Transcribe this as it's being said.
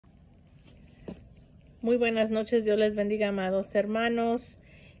Muy buenas noches, Dios les bendiga, amados hermanos.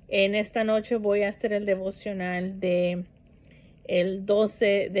 En esta noche voy a hacer el devocional de el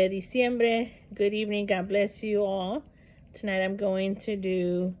 12 de diciembre. Good evening, God bless you all. Tonight I'm going to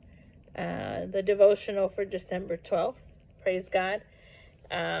do the devotional for December 12th. Praise God.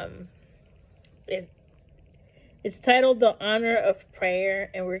 It's titled The Honor of Prayer,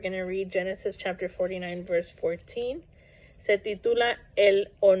 and we're going to read Genesis chapter 49, verse 14. Se titula El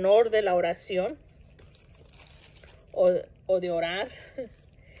honor de la oración. O de orar.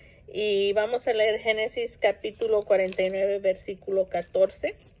 Y vamos a leer Génesis capítulo 49, versículo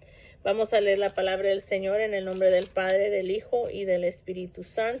 14. Vamos a leer la palabra del Señor en el nombre del Padre, del Hijo y del Espíritu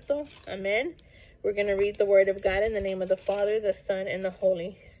Santo. Amen. We're going to read the word of God in the name of the Father, the Son, and the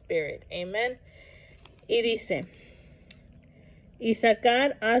Holy Spirit. Amen. Y dice, y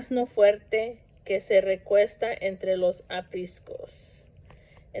sacar asno fuerte que se recuesta entre los apriscos.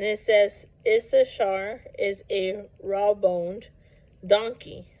 And it says, Issachar is a raw-boned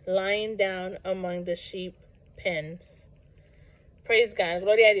donkey lying down among the sheep pens. Praise God.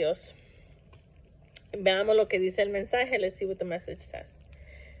 Gloria a Dios. Veamos lo que dice el mensaje. Let's see what the message says.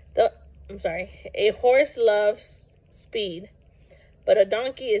 A horse loves speed, but a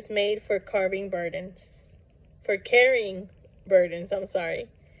donkey is made for carrying burdens. A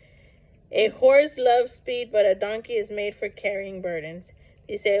horse loves speed, but a donkey is made for carrying burdens.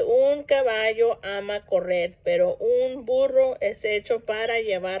 Dice, un caballo ama correr, pero un burro es hecho para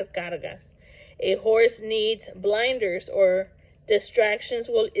llevar cargas. A horse needs blinders or distractions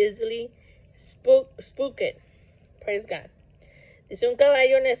will easily spook it. Praise God. Dice, un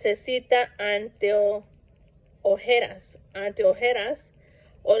caballo necesita anteojeras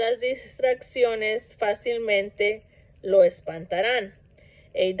o las distracciones fácilmente lo espantarán.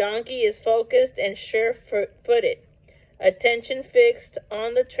 A donkey is focused and sure-footed. Attention fixed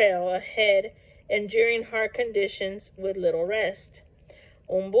on the trail ahead, enduring hard conditions with little rest.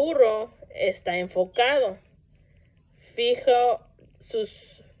 Un burro está enfocado, fijo sus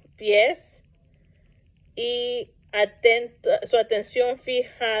pies y su atención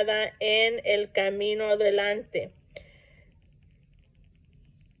fijada en el camino adelante,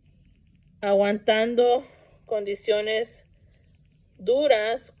 aguantando condiciones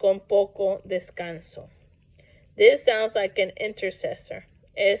duras con poco descanso. This sounds like an intercessor.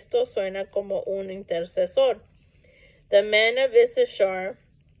 Esto suena como un intercesor. The men of Issachar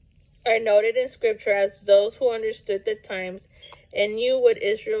are noted in Scripture as those who understood the times and knew what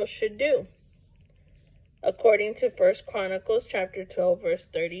Israel should do, according to 1 Chronicles chapter 12, verse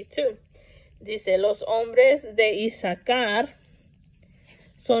 32. Dice, los hombres de Isaacar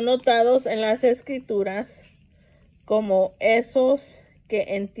son notados en las Escrituras como esos que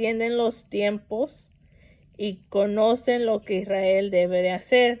entienden los tiempos y conocen lo que Israel debe de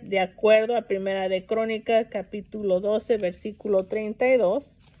hacer, de acuerdo a Primera de Crónicas, capítulo 12, versículo 32.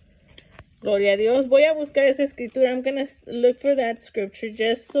 Gloria a Dios. Voy a buscar esa escritura. I'm going to look for that scripture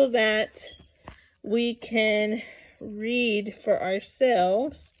just so that we can read for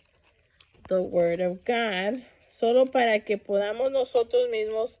ourselves the word of God, solo para que podamos nosotros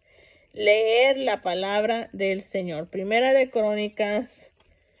mismos leer la palabra del Señor. Primera de Crónicas,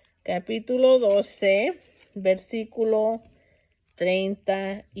 capítulo 12, versículo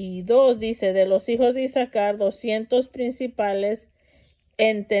 32, dice, de los hijos de Isaacar, 200 principales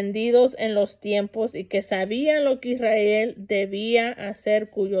entendidos en los tiempos y que sabían lo que Israel debía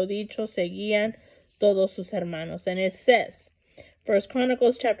hacer, cuyo dicho seguían todos sus hermanos. And it says, 1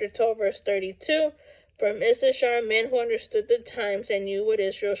 Chronicles chapter 12, verse 32, from Issachar, men who understood the times and knew what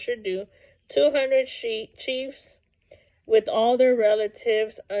Israel should do, 200 chiefs with all their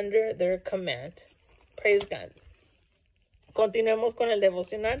relatives under their command. Praise God. Continuemos con el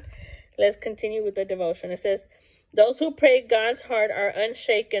devocional. Let's continue with the devotion. It says, those who pray God's heart are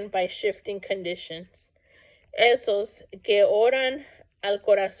unshaken by shifting conditions. Esos que oran al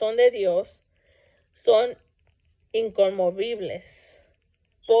corazón de Dios son inconmovibles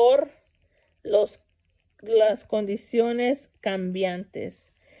por las condiciones cambiantes.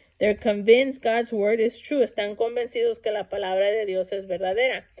 They're convinced God's word is true. Están convencidos que la palabra de Dios es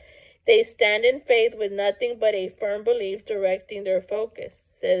verdadera. They stand in faith with nothing but a firm belief directing their focus.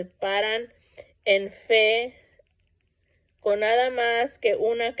 Se paran en fe con nada más que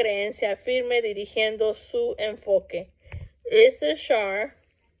una creencia firme dirigiendo su enfoque. Issachar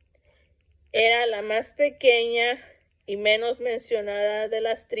era la más pequeña y menos mencionada de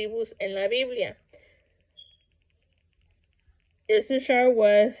las tribus en la Biblia. Isaacar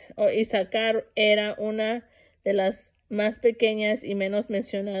era una de las más pequeñas y menos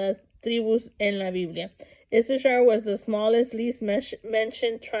mencionadas tribus en la Biblia. Issachar was the smallest, least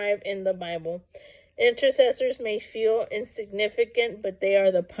mentioned tribe in the Bible. Intercessors may feel insignificant, but they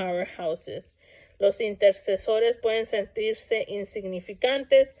are the powerhouses. Los intercesores pueden sentirse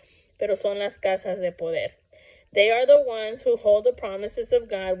insignificantes, pero son las casas de poder. They are the ones who hold the promises of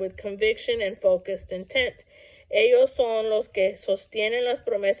God with conviction and focused intent. Ellos son los que sostienen las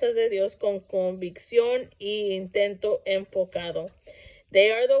promesas de Dios con convicción y intento enfocado.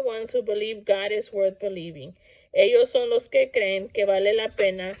 They are the ones who believe God is worth believing. Ellos son los que creen que vale la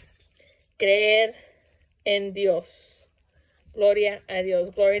pena creer en Dios. Gloria a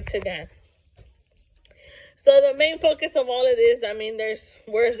Dios. Glory to God. So the main focus of all of this, there's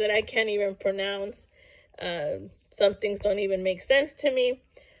words that I can't even pronounce. Some things don't even make sense to me.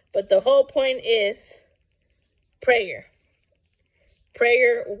 But the whole point is prayer.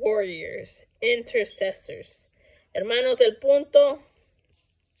 Prayer warriors. Intercessors. Hermanos, el punto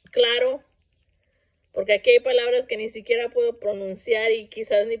claro, porque aquí hay palabras que ni siquiera puedo pronunciar y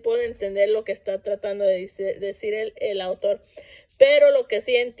quizás ni puedo entender lo que está tratando de decir el autor. Pero lo que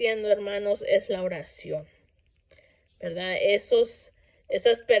sí entiendo, hermanos, es la oración. ¿Verdad?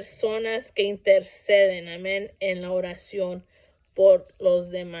 Esas personas que interceden, amén, en la oración por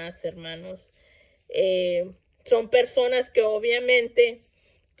los demás, hermanos. Son personas que obviamente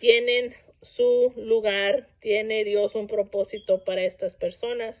tienen su lugar, tiene Dios un propósito para estas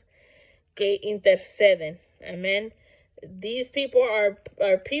personas que interceden, amén. These people are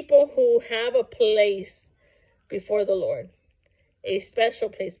people who have a place before the Lord, a special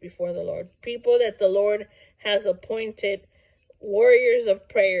place before the Lord, people that the Lord has appointed warriors of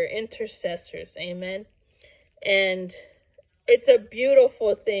prayer, intercessors, amen. And it's a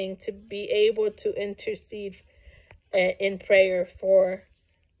beautiful thing to be able to intercede in prayer for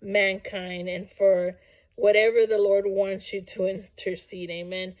mankind and for whatever the Lord wants you to intercede,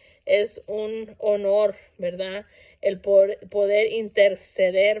 amen. Es un honor, ¿verdad? El poder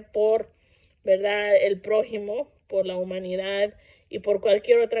interceder por, ¿verdad? El prójimo, por la humanidad y por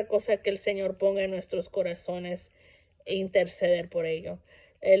cualquier otra cosa que el Señor ponga en nuestros corazones e interceder por ello.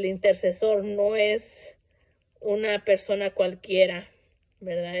 El intercesor no es una persona cualquiera,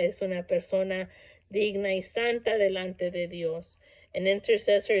 ¿verdad? Es una persona digna y santa delante de Dios. An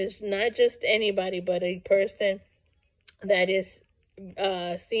intercessor is not just anybody, but a person that is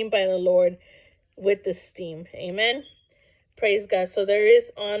seen by the Lord with esteem. Amen. Praise God. So there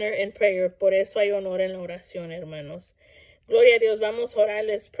is honor in prayer. Por eso hay honor en la oración, hermanos. Gloria a Dios. Vamos a orar.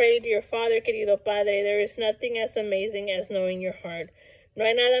 Let's pray. Dear Father, querido Padre, there is nothing as amazing as knowing your heart. No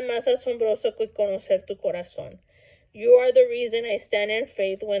hay nada más asombroso que conocer tu corazón. You are the reason I stand in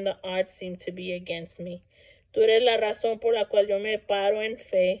faith when the odds seem to be against me. Tú eres la razón por la cual yo me paro en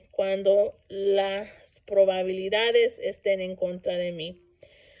fe cuando las probabilidades estén en contra de mí.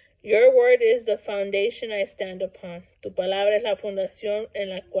 Your word is the foundation I stand upon. Tu palabra es la fundación en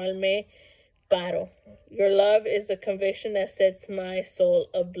la cual me paro. Your love is the conviction that sets my soul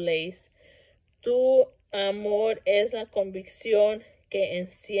ablaze. Tu amor es la convicción que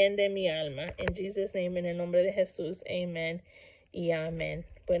enciende mi alma. In Jesus' name, en el nombre de Jesús, amen y amén.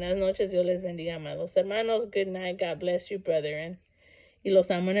 Buenas noches, Dios les bendiga, amados hermanos. Good night, God bless you, brethren. Y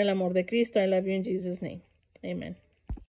los amo en el amor de Cristo. I love you in Jesus' name. Amen.